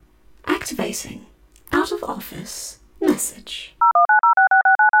Activating out of office message.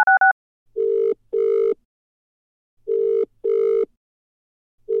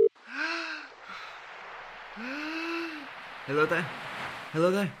 Hello there?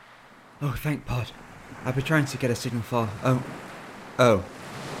 Hello there? Oh, thank Pod. I've been trying to get a signal for... Oh,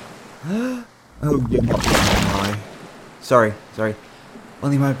 you're not my... Sorry.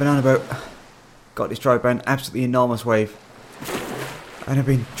 Only my banana boat got destroyed by an absolutely enormous wave. And I've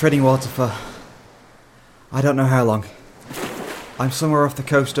been treading water for... I don't know how long. I'm somewhere off the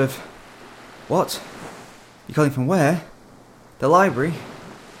coast of... What? You're calling from where? The library?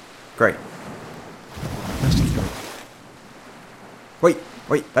 Great. Wait,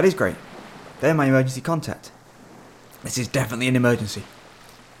 that is great. They're my emergency contact. This is definitely an emergency.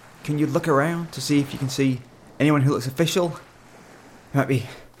 Can you look around to see if you can see anyone who looks official? Might be...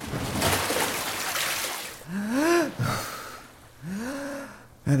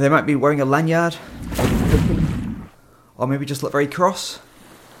 They might be wearing a lanyard. Or maybe just look very cross.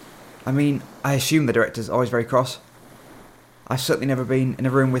 I mean, I assume the director's always very cross. I've certainly never been in a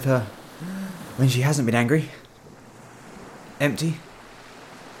room with her when she hasn't been angry. Empty.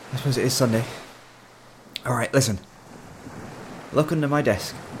 I suppose it is Sunday. Alright, listen. Look under my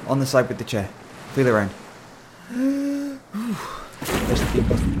desk, on the side with the chair. Feel around.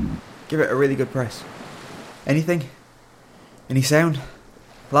 Give it a really good press. Anything? Any sound?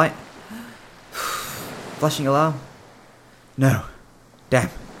 Light? Flashing alarm? No. Damn.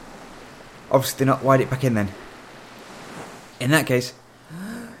 Obviously not wired it back in then. In that case,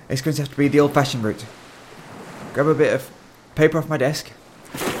 it's going to have to be the old-fashioned route. Grab a bit of paper off my desk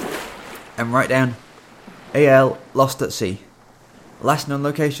and write down AL lost at sea. Last known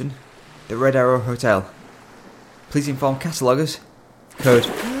location, the Red Arrow Hotel. Please inform cataloguers. Code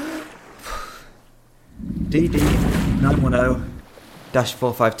DD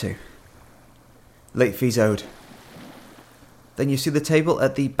 910-452. Late fees owed. Then you see the table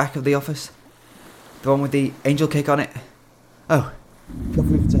at the back of the office? The one with the angel cake on it? Oh,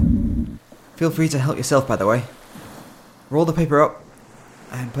 feel free to help yourself, by the way. Roll the paper up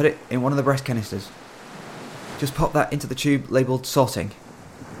and put it in one of the breast canisters. Just pop that into the tube labelled sorting.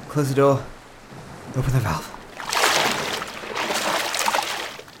 Close the door, open the valve.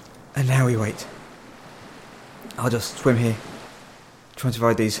 And now we wait. I'll just swim here, trying to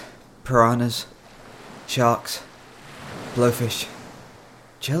avoid these piranhas, sharks, blowfish,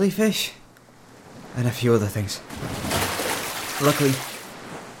 jellyfish, and a few other things. Luckily,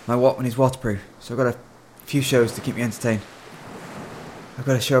 my Walkman is waterproof, so I've got a few shows to keep me entertained. I've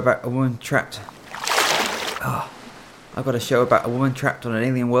got a show about a woman trapped on an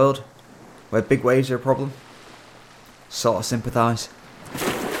alien world where big waves are a problem. Sort of sympathise.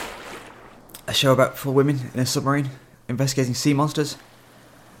 A show about 4 women in a submarine investigating sea monsters.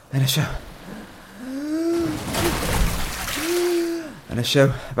 And a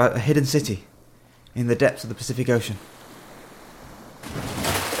show about a hidden city in the depths of the Pacific Ocean.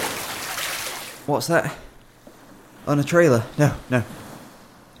 What's that? On a trailer? No.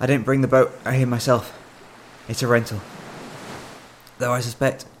 I didn't bring the boat out here myself. It's a rental. Though I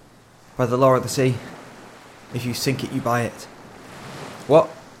suspect, by the law of the sea, if you sink it, you buy it. What?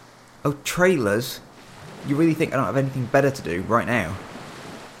 Oh, trailers? You really think I don't have anything better to do right now?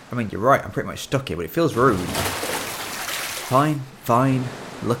 I mean, you're right, I'm pretty much stuck here, but it feels rude. Fine.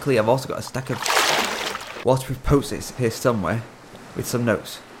 Luckily, I've also got a stack of waterproof post-its here somewhere, with some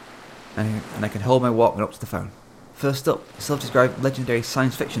notes. And I can hold my Walkman up to the phone. First up, self-described legendary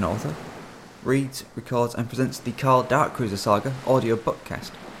science fiction author reads, records and presents the Carl Darkcruiser Saga audio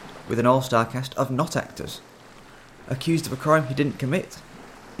bookcast with an all-star cast of not actors. Accused of a crime he didn't commit,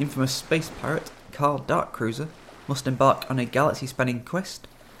 infamous space pirate Carl Darkcruiser must embark on a galaxy-spanning quest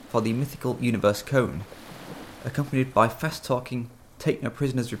for the mythical universe cone. Accompanied by fast-talking,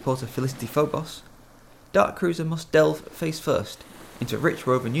 take-no-prisoners reporter Felicity Phobos, Darkcruiser must delve face first into a rich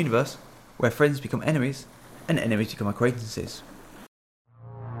woven universe where friends become enemies and enemies become acquaintances.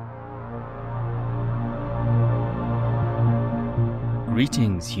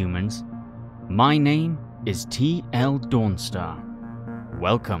 Greetings, humans. My name is T.L. Dawnstar.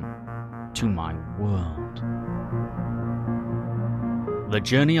 Welcome to my world. The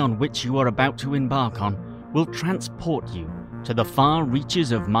journey on which you are about to embark on will transport you to the far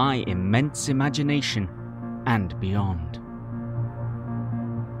reaches of my immense imagination and beyond.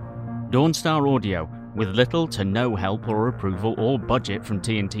 Dawnstar Audio, with little to no help or approval or budget from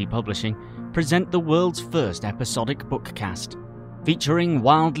TNT Publishing, present the world's first episodic bookcast, featuring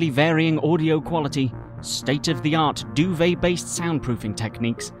wildly varying audio quality, state-of-the-art duvet-based soundproofing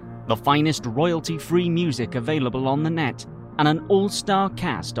techniques, the finest royalty-free music available on the net, and an all-star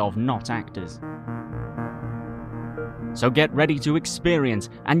cast of not actors. So get ready to experience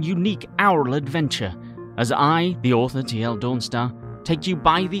an unique aural adventure as I, the author T.L. Dawnstar, take you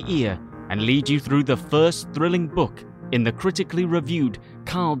by the ear and lead you through the first thrilling book in the critically reviewed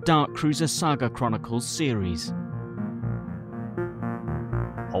Carl Darkcruiser Saga Chronicles series.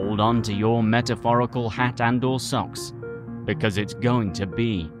 Hold on to your metaphorical hat and/or socks, because it's going to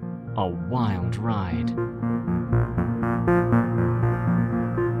be a wild ride.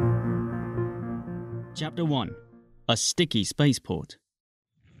 Chapter 1. A Sticky Spaceport.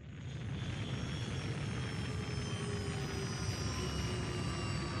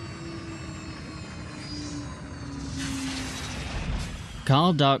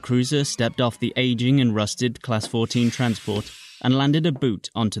 Carl Darkcruiser stepped off the aging and rusted Class 14 transport and landed a boot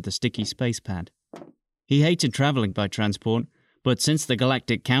onto the sticky space pad. He hated travelling by transport, but since the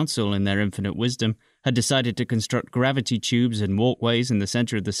Galactic Council, in their infinite wisdom, had decided to construct gravity tubes and walkways in the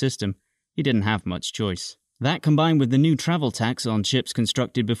centre of the system, he didn't have much choice. That, combined with the new travel tax on ships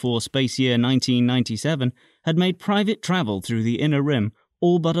constructed before space year 1997, had made private travel through the Inner Rim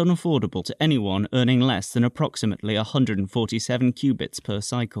all but unaffordable to anyone earning less than approximately 147 qubits per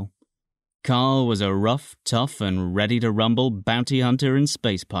cycle. Carl was a rough, tough, and ready-to-rumble bounty hunter and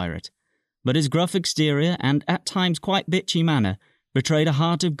space pirate, but his gruff exterior and at times quite bitchy manner betrayed a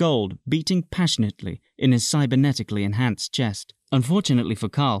heart of gold beating passionately in his cybernetically enhanced chest. Unfortunately for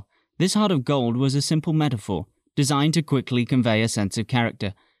Carl, this heart of gold was a simple metaphor designed to quickly convey a sense of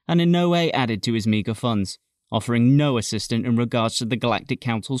character, and in no way added to his meagre funds, offering no assistance in regards to the Galactic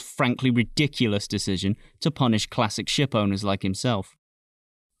Council's frankly ridiculous decision to punish classic ship owners like himself.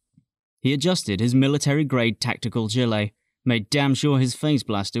 He adjusted his military-grade tactical gilet, made damn sure his phase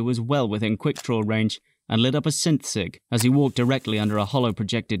blaster was well within quick-draw range, and lit up a synth sig as he walked directly under a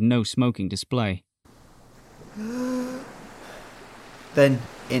hollow-projected no-smoking display. Then,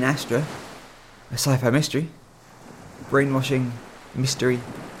 in Astra, a sci-fi mystery, brainwashing, mystery,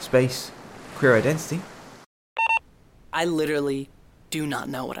 space, queer identity. I literally do not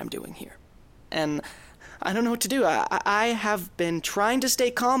know what I'm doing here. And I don't know what to do. I have been trying to stay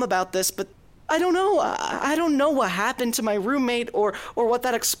calm about this, but I don't know. I don't know what happened to my roommate or what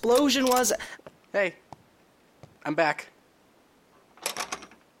that explosion was. Hey, I'm back.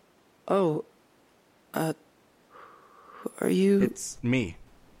 Oh, who are you? It's me,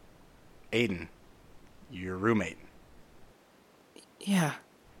 Aiden, your roommate. Yeah.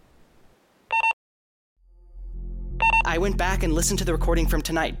 I went back and listened to the recording from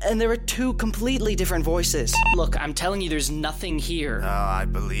tonight, and there were two completely different voices. Look, I'm telling you, there's nothing here. Oh, I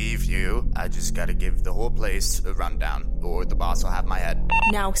believe you. I just gotta give the whole place a rundown, or the boss will have my head.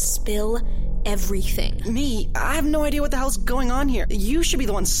 Now spill everything. Me? I have no idea what the hell's going on here. You should be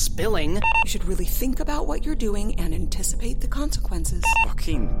the one spilling. You should really think about what you're doing and anticipate the consequences.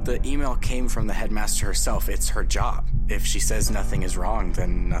 Joaquin, the email came from the headmaster herself. It's her job. If she says nothing is wrong,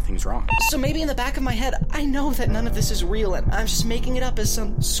 then nothing's wrong. So maybe in the back of my head, I know that none of this is real, and I'm just making it up as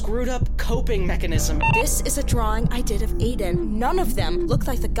some screwed up coping mechanism. This is a drawing I did of Aiden. None of them look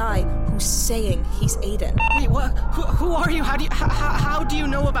like the guy who's saying he's Aiden. Wait, what? Who are you? How do you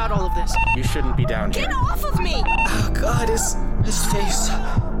know about all of this? You shouldn't be down here. Get off of me! Oh God, his face.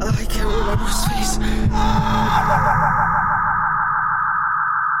 I can't remember his face.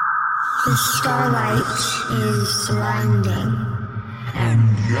 The starlight is blinding, and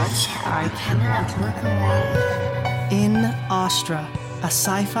yet I cannot look away. In Astra, a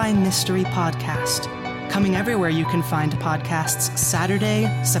sci-fi mystery podcast. Coming everywhere you can find podcasts Saturday,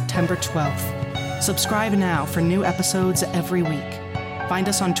 September 12th. Subscribe now for new episodes every week. Find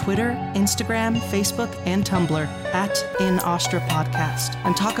us on Twitter, Instagram, Facebook, and Tumblr at In Astra Podcast,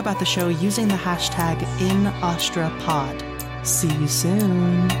 and talk about the show using the hashtag InAstraPod. See you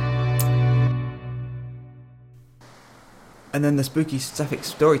soon. And then the Spooky Sapphic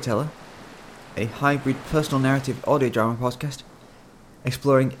Storyteller, a hybrid personal narrative audio drama podcast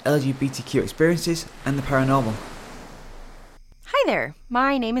exploring LGBTQ experiences and the paranormal. Hi there,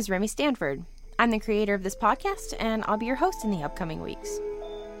 my name is Remy Stanford. I'm the creator of this podcast, and I'll be your host in the upcoming weeks.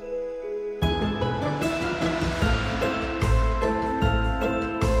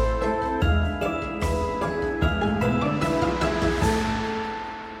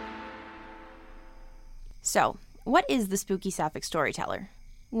 So, what is the Spooky Sapphic Storyteller?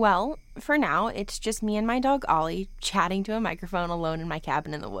 Well, for now, it's just me and my dog Ollie chatting to a microphone alone in my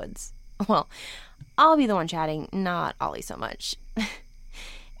cabin in the woods. Well, I'll be the one chatting, not Ollie so much.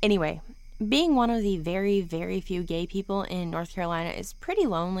 Anyway, being one of the very, very few gay people in North Carolina is pretty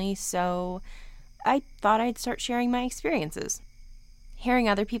lonely, so I thought I'd start sharing my experiences. Hearing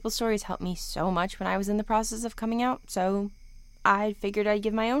other people's stories helped me so much when I was in the process of coming out, so I figured I'd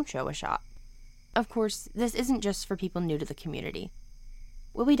give my own show a shot. Of course, this isn't just for people new to the community.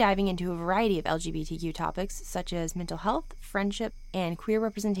 We'll be diving into a variety of LGBTQ topics, such as mental health, friendship, and queer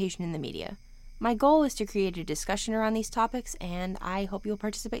representation in the media. My goal is to create a discussion around these topics, and I hope you'll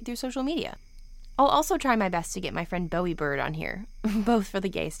participate through social media. I'll also try my best to get my friend Bowie Bird on here, both for the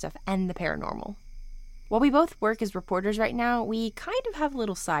gay stuff and the paranormal. While we both work as reporters right now, we kind of have a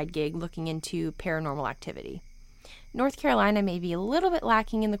little side gig looking into paranormal activity. North Carolina may be a little bit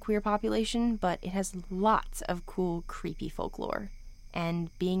lacking in the queer population, but it has lots of cool, creepy folklore. And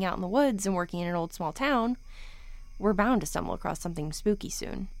being out in the woods and working in an old small town, we're bound to stumble across something spooky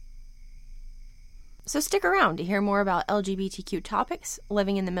soon. So stick around to hear more about LGBTQ topics,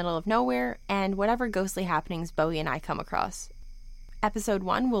 living in the middle of nowhere, and whatever ghostly happenings Bowie and I come across. Episode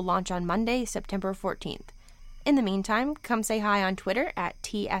 1 will launch on Monday, September 14th. In the meantime, come say hi on Twitter at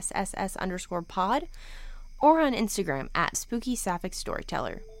TSSS_pod or on Instagram at Spooky Sapphic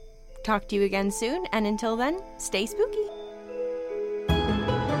Storyteller. Talk to you again soon, and until then, stay spooky!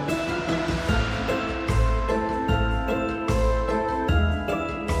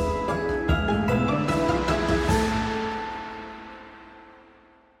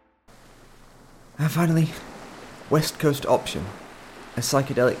 And finally, West Coast Option, a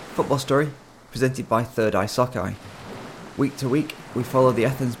psychedelic football story presented by Third Eye Sockeye. Week to week, we follow the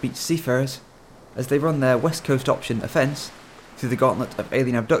Athens Beach seafarers as they run their West Coast Option offence through the gauntlet of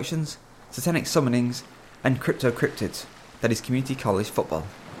alien abductions, satanic summonings, and crypto-cryptids that is community college football.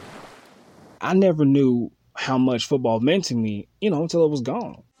 I never knew how much football meant to me, until it was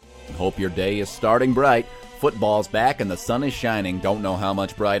gone. Hope your day is starting bright. Football's back and the sun is shining. Don't know how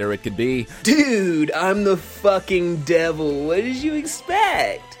much brighter it could be. Dude, I'm the fucking devil. What did you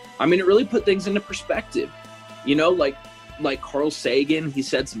expect? I mean, it really put things into perspective. Like Carl Sagan, he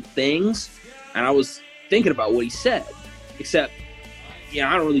said some things, and I was thinking about what he said. Except, I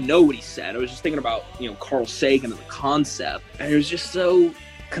don't really know what he said. I was just thinking about, Carl Sagan and the concept. And it was just so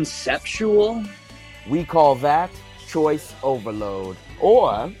conceptual. We call that choice overload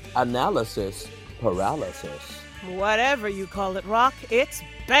or analysis paralysis. Whatever you call it, Rock, it's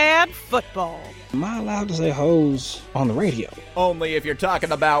bad football. Am I allowed to say hose on the radio? Only if you're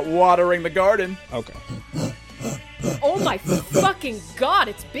talking about watering the garden. Okay. Oh my fucking god,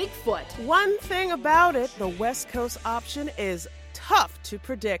 it's Bigfoot. One thing about it, the West Coast Option is tough to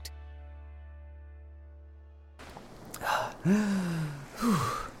predict.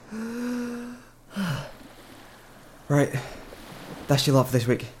 Right, that's your lot for this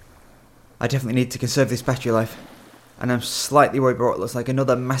week. I definitely need to conserve this battery life, and I'm slightly worried about what looks like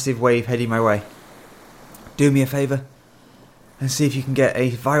another massive wave heading my way. Do me a favour, and see if you can get a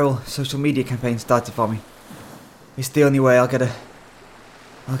viral social media campaign started for me. It's the only way I'll get a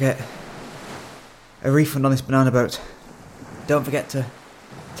refund on this banana boat. Don't forget to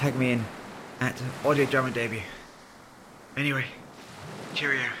tag me in at Audio Drama Debut. Anyway,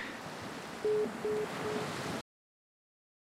 cheerio.